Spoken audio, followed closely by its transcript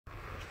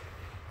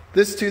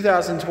This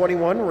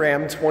 2021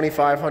 Ram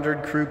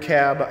 2500 Crew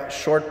Cab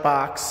Short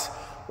Box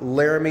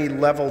Laramie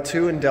Level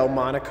 2 in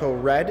Delmonico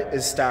Red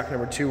is stock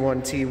number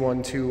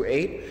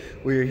 21T128.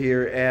 We're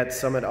here at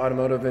Summit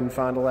Automotive in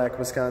Fond du Lac,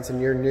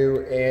 Wisconsin, your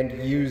new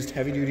and used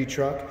heavy-duty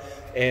truck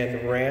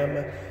and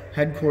Ram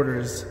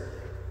headquarters.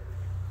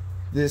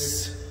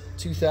 This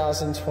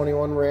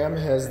 2021 Ram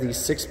has the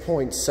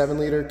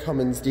 6.7-liter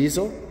Cummins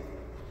diesel.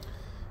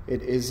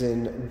 It is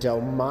in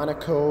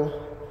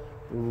Delmonico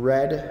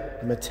Red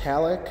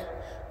Metallic,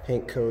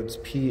 paint code's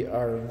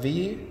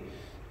PRV.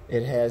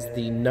 It has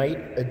the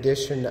Night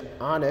Edition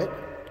on it.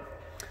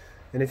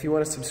 And if you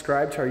want to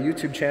subscribe to our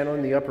YouTube channel,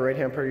 in the upper right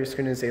hand part of your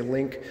screen is a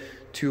link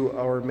to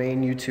our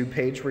main YouTube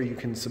page where you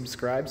can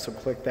subscribe. So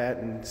click that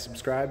and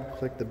subscribe,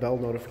 click the bell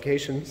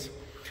notifications,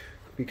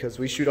 because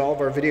we shoot all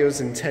of our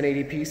videos in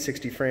 1080p,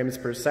 60 frames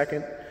per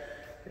second,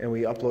 and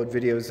we upload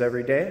videos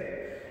every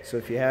day. So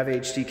if you have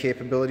HD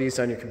capabilities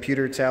on your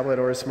computer, tablet,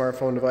 or a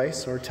smartphone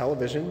device, or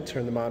television,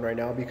 turn them on right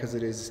now, because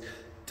it is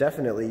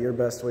definitely your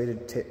best way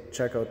to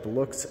check out the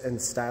looks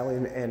and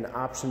styling and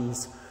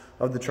options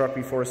of the truck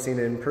before seeing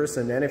it in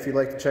person. And if you'd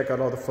like to check out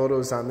all the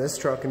photos on this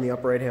truck, in the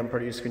upper right hand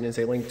part of your screen is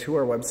a link to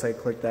our website.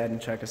 Click that and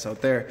check us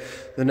out there.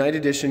 The Night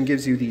Edition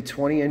gives you the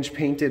 20-inch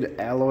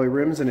painted alloy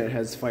rims, and it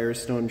has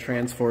Firestone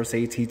Transforce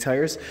AT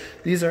tires.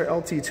 These are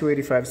LT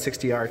 285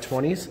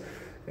 60R20s,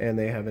 and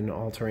they have an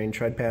all-terrain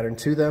tread pattern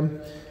to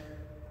them.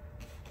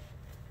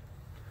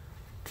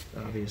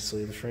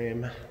 Obviously the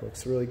frame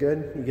looks really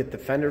good. You get the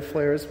fender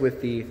flares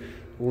with the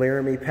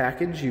Laramie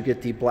package. You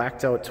get the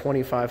blacked out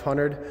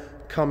 2500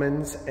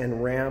 Cummins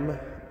and Ram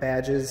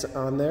badges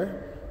on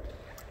there.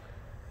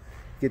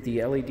 You get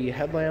the LED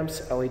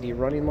headlamps, LED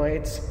running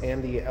lights,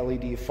 and the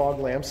LED fog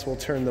lamps. We'll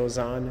turn those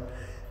on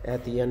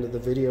at the end of the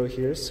video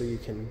here so you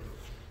can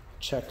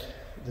check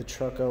the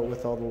truck out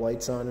with all the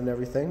lights on and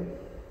everything.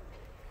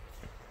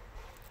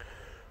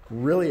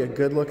 Really a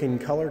good looking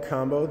color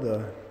combo,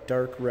 the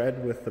dark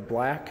red with the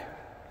black.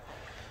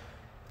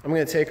 I'm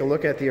going to take a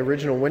look at the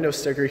original window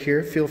sticker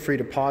here. Feel free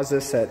to pause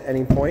this at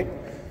any point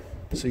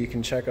so you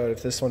can check out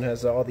if this one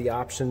has all the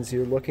options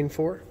you're looking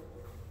for.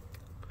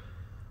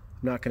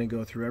 I'm not going to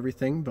go through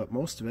everything, but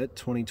most of it.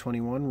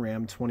 2021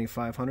 Ram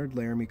 2500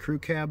 Laramie Crew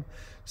Cab,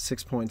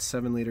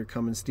 6.7-liter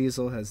Cummins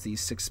diesel, has the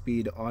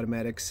 6-speed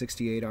automatic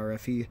 68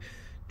 RFE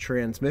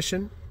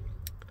transmission.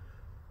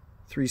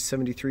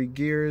 373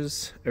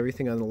 gears.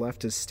 Everything on the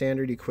left is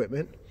standard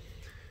equipment.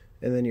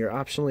 And then your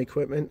optional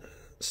equipment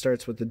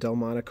starts with the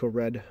Delmonico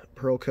Red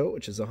Pearl Coat,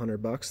 which is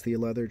 $100. The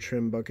leather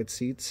trim bucket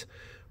seats,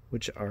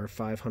 which are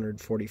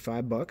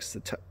 $545.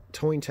 The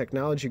towing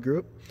technology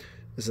group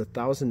is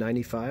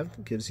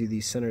 $1,095. Gives you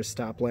the center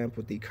stop lamp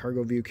with the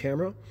cargo view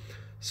camera,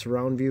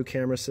 surround view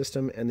camera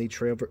system, and the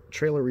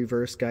trailer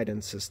reverse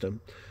guidance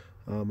system.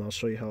 I'll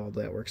show you how all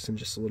that works in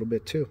just a little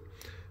bit too.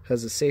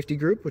 Has a safety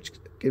group, which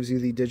gives you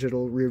the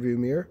digital rear view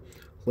mirror,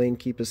 lane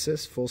keep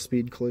assist, full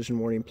speed collision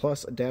warning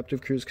plus,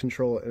 adaptive cruise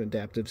control, and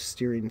adaptive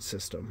steering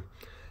system.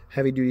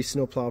 Heavy duty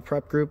snowplow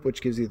prep group,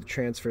 which gives you the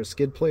transfer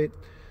skid plate,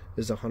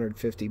 is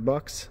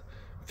 $150.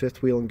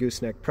 Fifth wheel and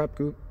gooseneck prep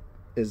group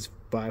is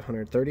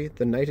 $530.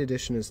 The Night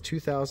Edition is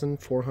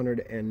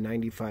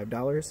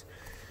 $2,495.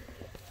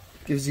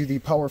 Gives you the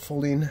power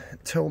folding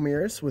tow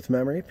mirrors with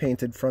memory,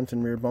 painted front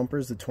and rear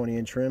bumpers, the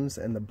 20-inch rims,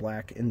 and the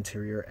black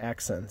interior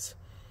accents.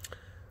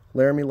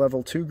 Laramie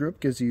Level 2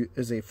 group is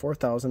a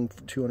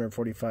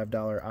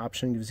 $4,245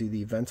 option. Gives you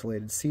the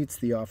ventilated seats,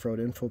 the off-road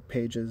info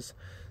pages,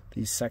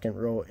 the second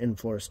row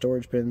in-floor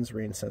storage bins,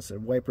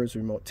 rain-sensitive wipers,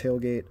 remote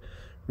tailgate,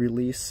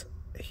 release,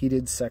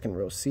 heated second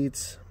row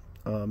seats,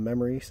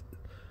 memory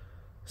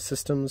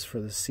systems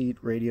for the seat,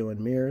 radio, and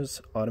mirrors,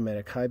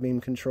 automatic high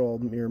beam control,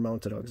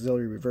 mirror-mounted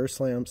auxiliary reverse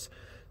lamps,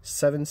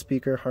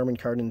 7-speaker Harman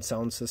Kardon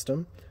sound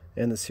system,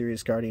 and the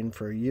Sirius Guardian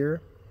for a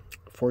year,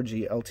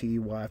 4G LTE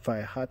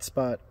Wi-Fi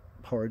hotspot,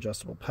 power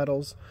adjustable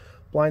pedals,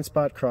 blind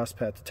spot cross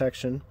path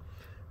detection,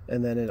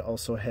 and then it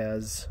also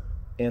has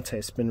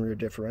anti-spin rear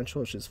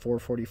differential, which is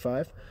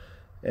 $445,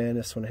 and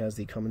this one has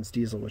the Cummins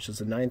diesel, which is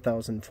a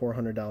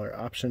 $9,400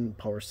 option.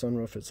 Power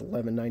sunroof is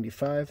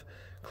 $1,195.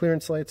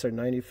 Clearance lights are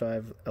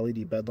 $95.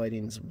 LED bed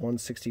lighting is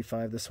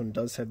 $165. This one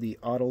does have the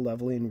auto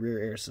leveling rear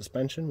air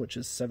suspension, which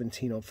is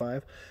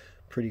 $1,705.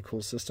 Pretty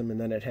cool system.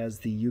 And then it has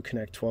the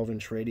Uconnect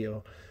 12-inch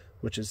radio,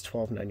 which is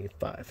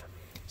 $1,295.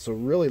 So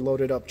really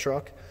loaded up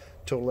truck.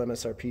 Total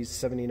MSRP is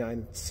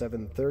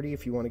 $79,730.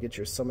 If you want to get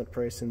your Summit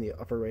price, in the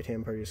upper right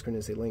hand part of your screen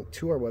is a link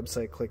to our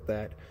website. Click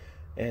that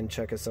and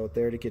check us out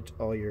there to get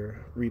all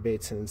your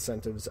rebates and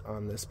incentives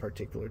on this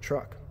particular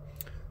truck.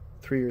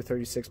 3-year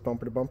 36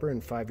 bumper to bumper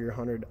and 5-year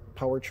 100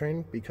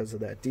 powertrain because of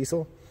that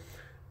diesel.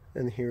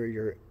 And here are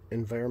your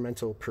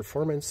environmental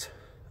performance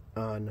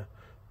on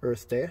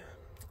Earth Day.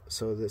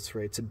 So this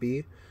rates a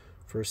B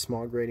for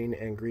smog rating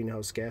and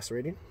greenhouse gas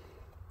rating.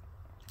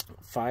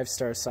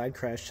 5-star side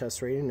crash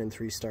test rating and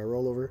 3-star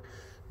rollover.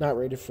 Not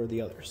rated for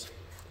the others.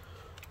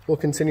 We'll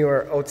continue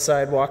our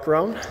outside walk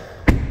around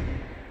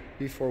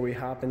before we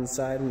hop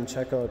inside and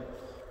check out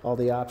all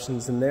the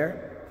options in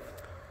there.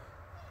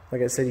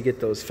 Like I said, you get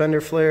those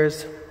fender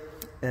flares,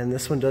 And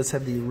this one does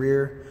have the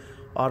rear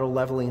auto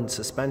leveling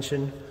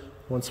suspension.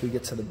 Once we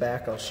get to the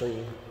back, I'll show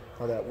you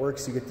how that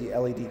works. You get the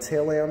LED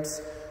tail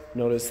lamps.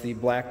 Notice the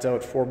blacked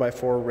out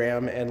 4x4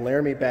 Ram and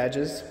Laramie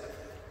badges.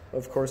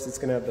 Of course, it's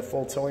going to have the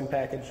full towing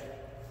package,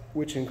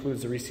 which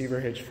includes the receiver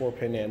hitch,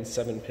 4-pin and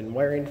 7-pin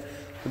wiring,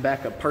 the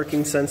backup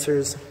parking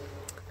sensors.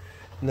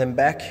 And then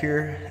back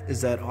here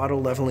is that auto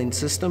leveling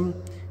system.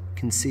 You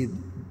can see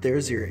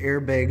there's your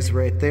airbags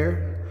right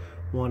there,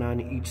 one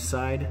on each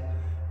side.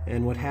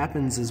 And what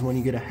happens is when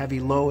you get a heavy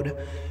load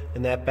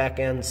and that back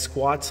end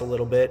squats a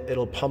little bit,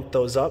 it'll pump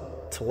those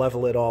up to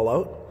level it all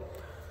out.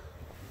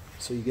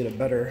 So you get a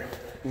better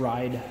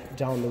ride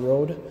down the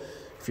road.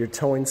 If you're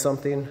towing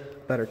something,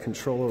 better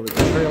control over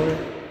the trailer.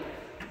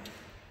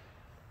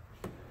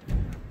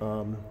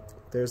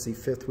 There's the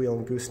fifth wheel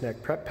and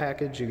gooseneck prep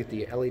package. You get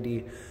the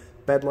LED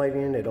bed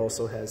lighting. It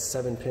also has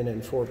 7-pin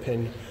and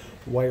 4-pin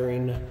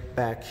wiring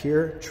back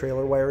here,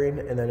 trailer wiring,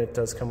 and then it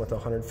does come with a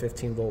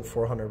 115 volt,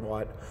 400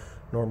 watt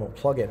normal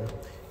plug-in. You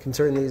can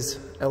turn these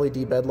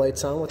LED bed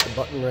lights on with the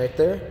button right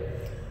there,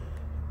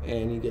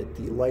 and you get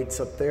the lights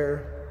up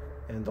there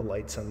and the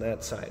lights on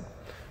that side.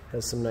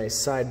 Has some nice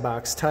side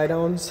box tie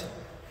downs.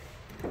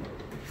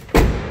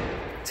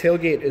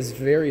 Tailgate is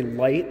very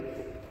light,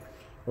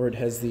 or it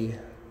has the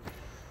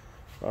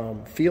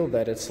feel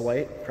that it's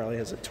light. Probably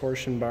has a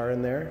torsion bar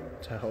in there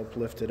to help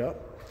lift it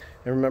up.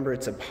 And remember,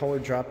 it's a power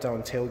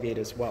drop-down tailgate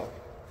as well.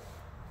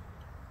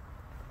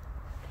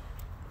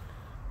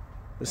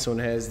 This one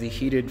has the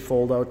heated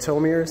fold-out tow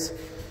mirrors.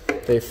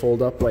 They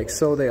fold up like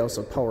so. They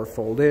also power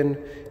fold in.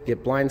 You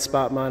get blind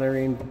spot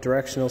monitoring,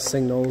 directional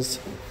signals.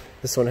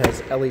 This one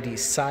has LED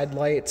side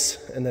lights,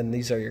 and then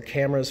these are your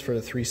cameras for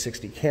the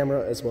 360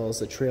 camera, as well as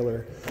the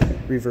trailer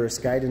reverse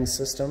guidance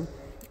system.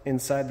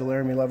 Inside, the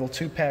Laramie Level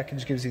 2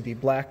 package gives you the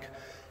black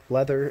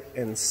leather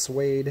and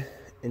suede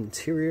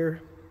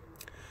interior.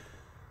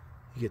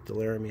 You get the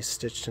Laramie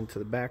stitched into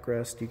the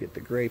backrest. You get the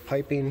gray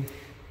piping.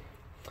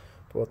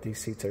 Both these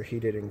seats are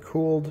heated and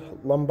cooled.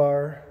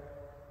 Lumbar.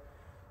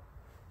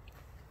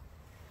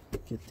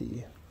 Get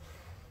the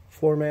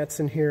floor mats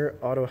in here,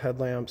 auto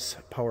headlamps,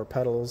 power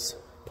pedals,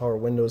 power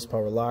windows,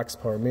 power locks,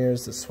 power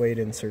mirrors, the suede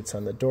inserts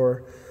on the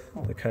door,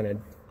 the kind of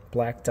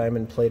black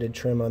diamond plated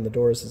trim on the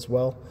doors as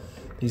well.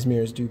 These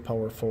mirrors do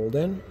power fold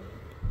in.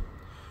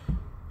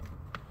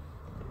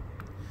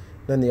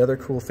 Then the other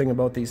cool thing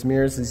about these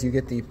mirrors is you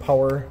get the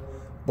power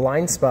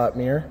blind spot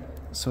mirror.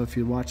 So if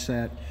you watch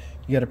that,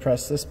 you got to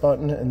press this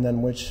button and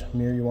then which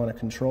mirror you want to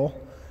control,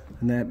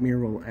 and that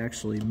mirror will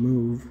actually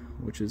move,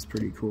 which is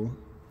pretty cool.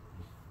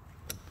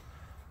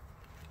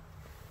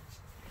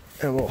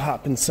 And we'll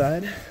hop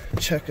inside,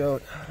 check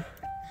out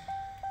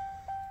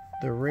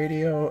the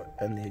radio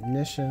and the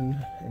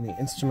ignition and the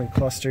instrument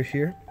cluster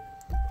here.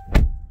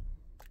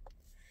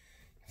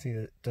 See,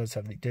 it does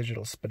have the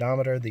digital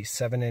speedometer, the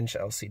 7-inch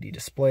LCD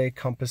display,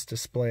 compass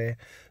display,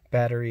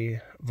 battery,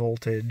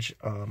 voltage,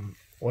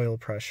 oil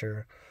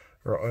pressure,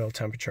 or oil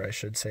temperature, I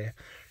should say,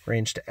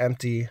 range to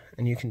empty,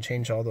 and you can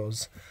change all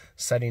those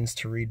settings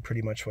to read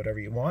pretty much whatever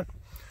you want.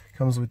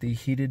 Comes with the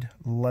heated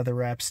leather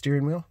wrap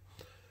steering wheel.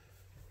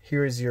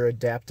 Here is your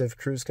adaptive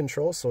cruise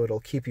control, so it'll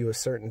keep you a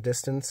certain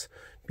distance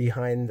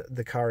behind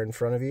the car in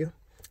front of you.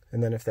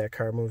 And then if that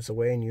car moves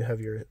away and you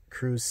have your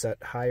cruise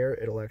set higher,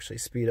 it'll actually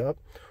speed up.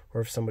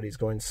 Or if somebody's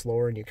going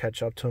slower and you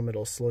catch up to them,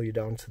 it'll slow you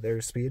down to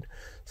their speed.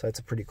 So that's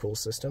a pretty cool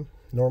system.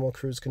 Normal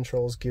cruise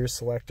controls, gear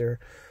selector,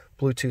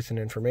 Bluetooth and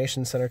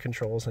information center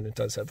controls, and it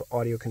does have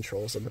audio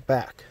controls in the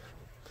back.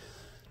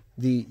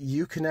 The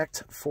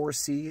Uconnect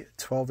 4C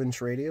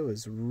 12-inch radio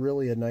is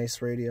really a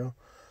nice radio.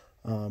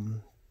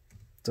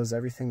 Does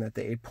everything that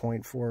the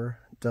 8.4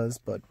 does,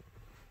 but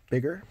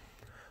bigger.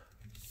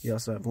 You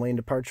also have lane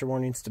departure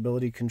warning,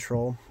 stability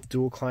control,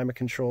 dual climate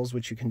controls,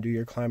 which you can do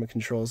your climate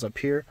controls up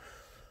here.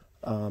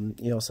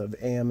 You also have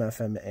AM,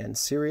 FM, and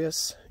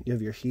Sirius. You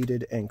have your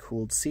heated and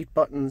cooled seat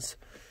buttons,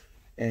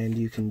 and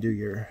you can do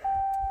your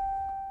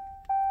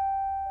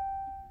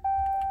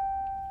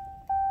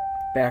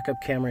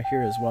backup camera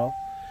here as well.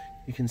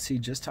 You can see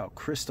just how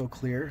crystal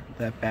clear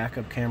that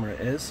backup camera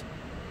is.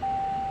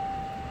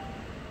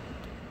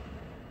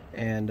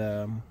 And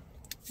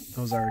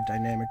those are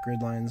dynamic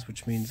grid lines,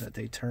 which means that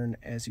they turn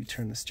as you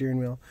turn the steering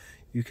wheel.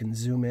 You can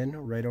zoom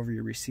in right over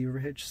your receiver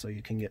hitch, so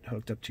you can get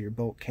hooked up to your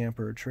boat,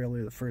 camper, or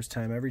trailer the first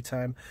time, every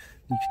time.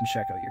 You can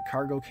check out your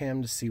cargo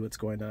cam to see what's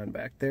going on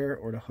back there,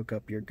 or to hook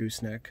up your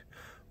gooseneck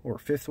or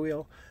fifth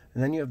wheel.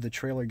 And then you have the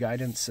trailer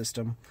guidance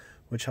system,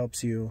 which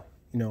helps you,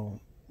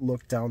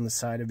 look down the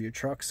side of your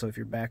truck. So if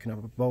you're backing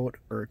up a boat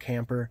or a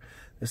camper,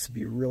 this would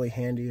be really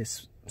handy.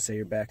 Say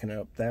you're backing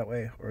up that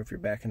way, or if you're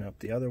backing up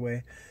the other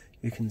way,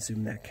 you can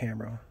zoom that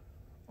camera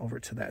over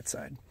to that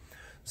side.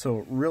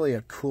 So really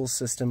a cool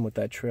system with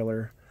that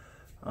trailer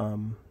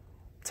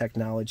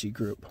technology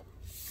group.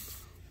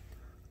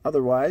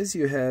 Otherwise,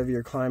 you have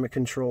your climate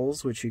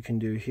controls, which you can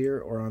do here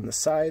or on the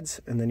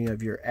sides, and then you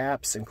have your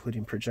apps,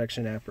 including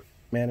Projection App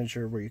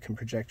Manager, where you can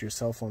project your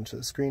cell phone to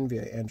the screen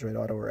via Android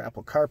Auto or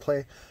Apple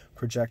CarPlay,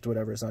 project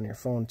whatever is on your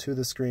phone to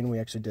the screen. We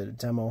actually did a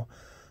demo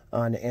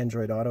on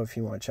Android Auto. If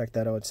you want to check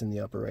that out, it's in the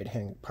upper right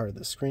hand part of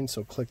the screen,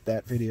 so click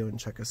that video and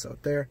check us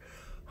out there.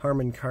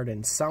 Harman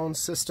Kardon sound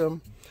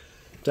system.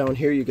 Down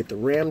here you get the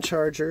RAM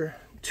charger,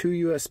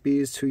 2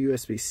 USBs, 2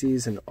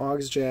 USB-Cs, an aux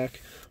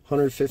jack,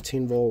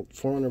 115 volt,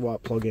 400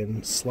 watt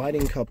plug-in,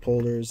 sliding cup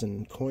holders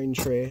and coin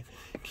tray,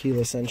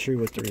 keyless entry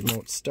with the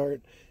remote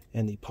start,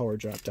 and the power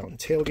drop down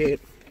tailgate.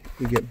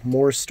 You get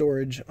more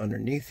storage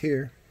underneath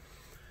here,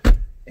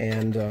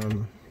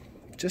 and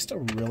just a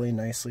really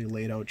nicely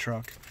laid out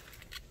truck.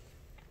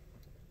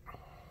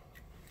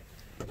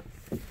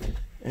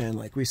 And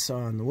like we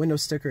saw on the window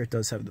sticker, it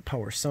does have the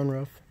power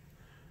sunroof,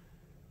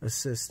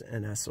 assist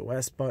and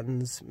SOS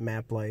buttons,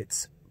 map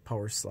lights,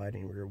 power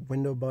sliding rear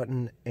window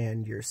button,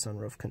 and your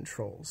sunroof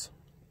controls.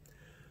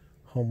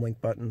 Home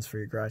link buttons for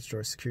your garage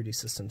door security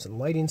systems and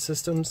lighting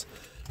systems.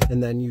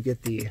 And then you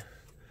get the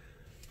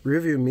rear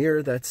view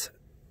mirror that's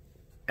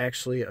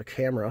actually a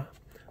camera.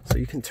 So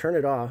you can turn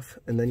it off,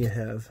 and then you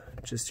have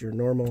just your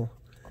normal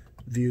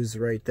views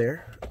right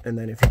there. And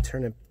then if you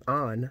turn it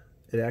on,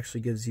 it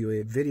actually gives you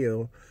a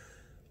video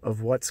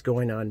of what's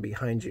going on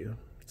behind you.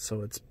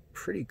 So it's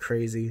pretty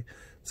crazy.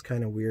 It's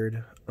kind of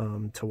weird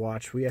to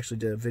watch. We actually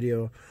did a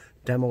video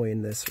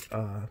demoing this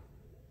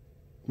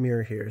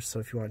mirror here, so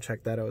if you want to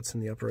check that out, it's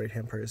in the upper right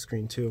hand part of the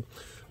screen too.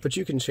 But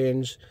you can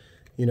change,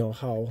 you know,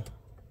 how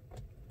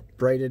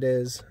bright it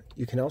is.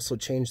 You can also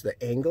change the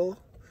angle.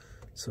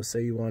 So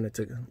say you want it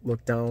to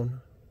look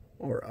down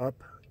or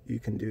up, you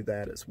can do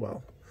that as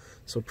well.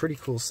 So pretty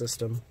cool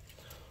system.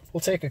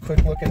 We'll take a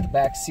quick look at the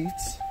back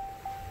seats,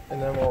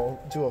 and then we'll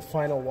do a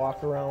final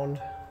walk around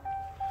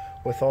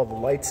with all the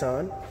lights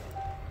on.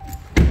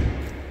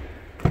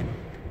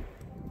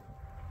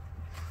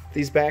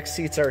 These back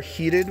seats are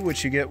heated,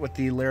 which you get with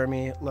the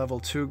Laramie Level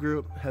 2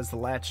 group. Has the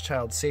latch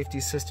child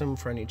safety system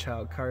for any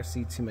child car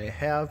seats you may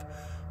have.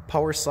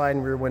 Power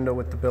sliding rear window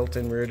with the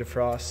built-in rear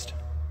defrost.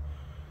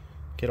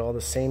 Get all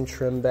the same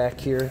trim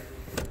back here.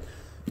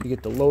 You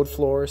get the load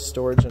floor,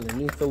 storage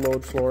underneath the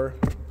load floor.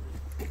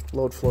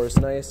 Load floor is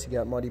nice. You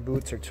got muddy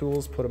boots or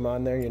tools, put them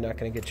on there. You're not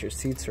going to get your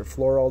seats or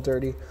floor all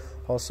dirty.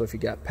 Also, if you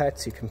got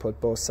pets, you can put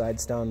both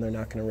sides down. They're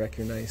not going to wreck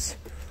your nice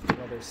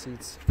leather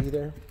seats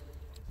either.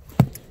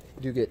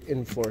 You do get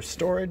in-floor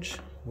storage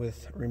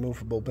with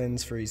removable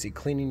bins for easy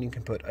cleaning. You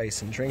can put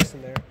ice and drinks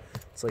in there.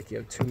 It's like you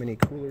have too many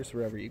coolers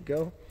wherever you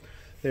go.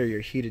 There are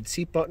your heated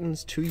seat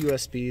buttons, 2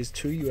 USBs,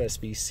 2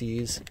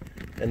 USB-Cs,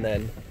 and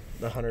then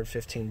the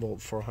 115 volt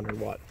 400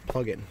 watt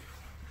plug-in.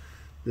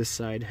 This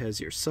side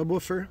has your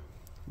subwoofer,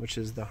 which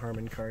is the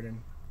Harman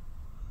Kardon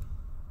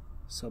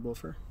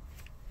subwoofer.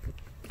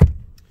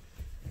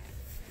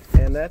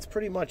 And that's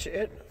pretty much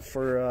it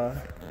for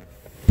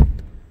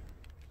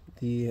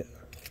the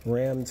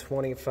Ram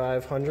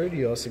 2500.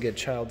 You also get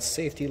child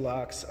safety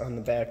locks on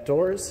the back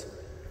doors.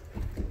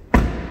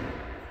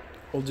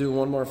 We'll do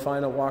one more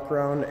final walk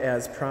around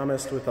as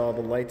promised with all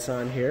the lights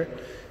on here.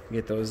 You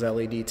get those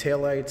LED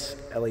taillights,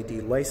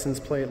 LED license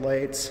plate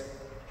lights.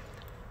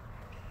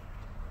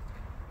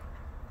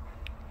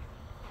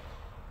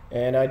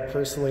 And I'd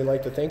personally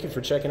like to thank you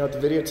for checking out the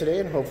video today,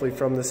 and hopefully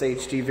from this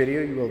HD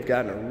video you will have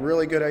gotten a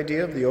really good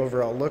idea of the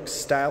overall look,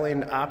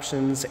 styling,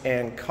 options,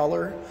 and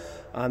color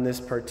on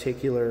this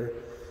particular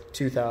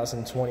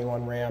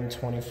 2021 Ram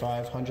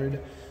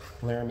 2500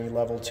 Laramie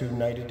Level 2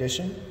 Night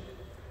Edition.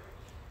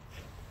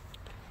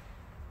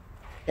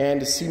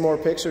 And to see more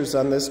pictures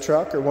on this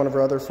truck or one of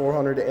our other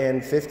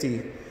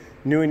 450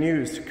 new and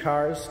used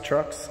cars,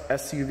 trucks,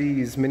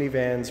 SUVs,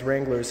 minivans,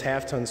 Wranglers,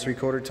 half tons,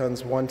 3/4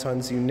 tons, 1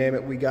 tons, you name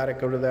it, we got it.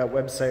 Go to that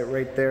website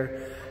right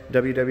there,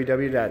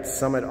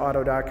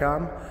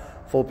 www.summitauto.com.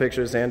 Full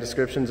pictures and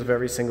descriptions of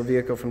every single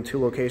vehicle from 2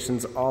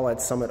 locations, all at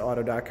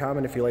summitauto.com.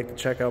 And if you'd like to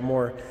check out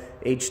more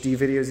HD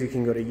videos, you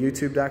can go to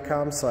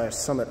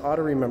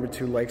youtube.com/summitauto. Remember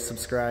to like,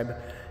 subscribe,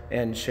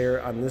 and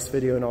share on this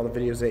video and all the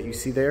videos that you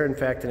see there. In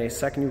fact, in a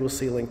second, you will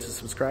see a link to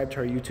subscribe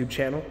to our YouTube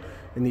channel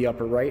in the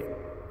upper right,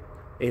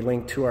 a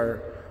link to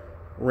our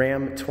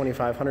Ram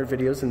 2500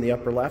 videos in the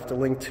upper left, a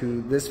link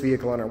to this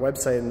vehicle on our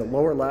website in the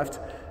lower left,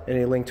 and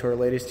a link to our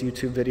latest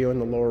YouTube video in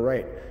the lower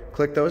right.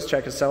 Click those,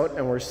 check us out,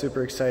 and we're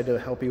super excited to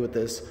help you with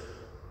this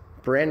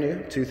brand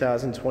new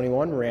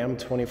 2021 Ram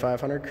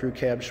 2500 Crew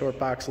Cab Short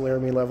Box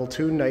Laramie Level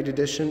 2 Night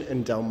Edition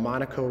in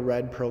Delmonico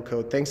Red Pro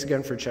Coat. Thanks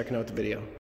again for checking out the video.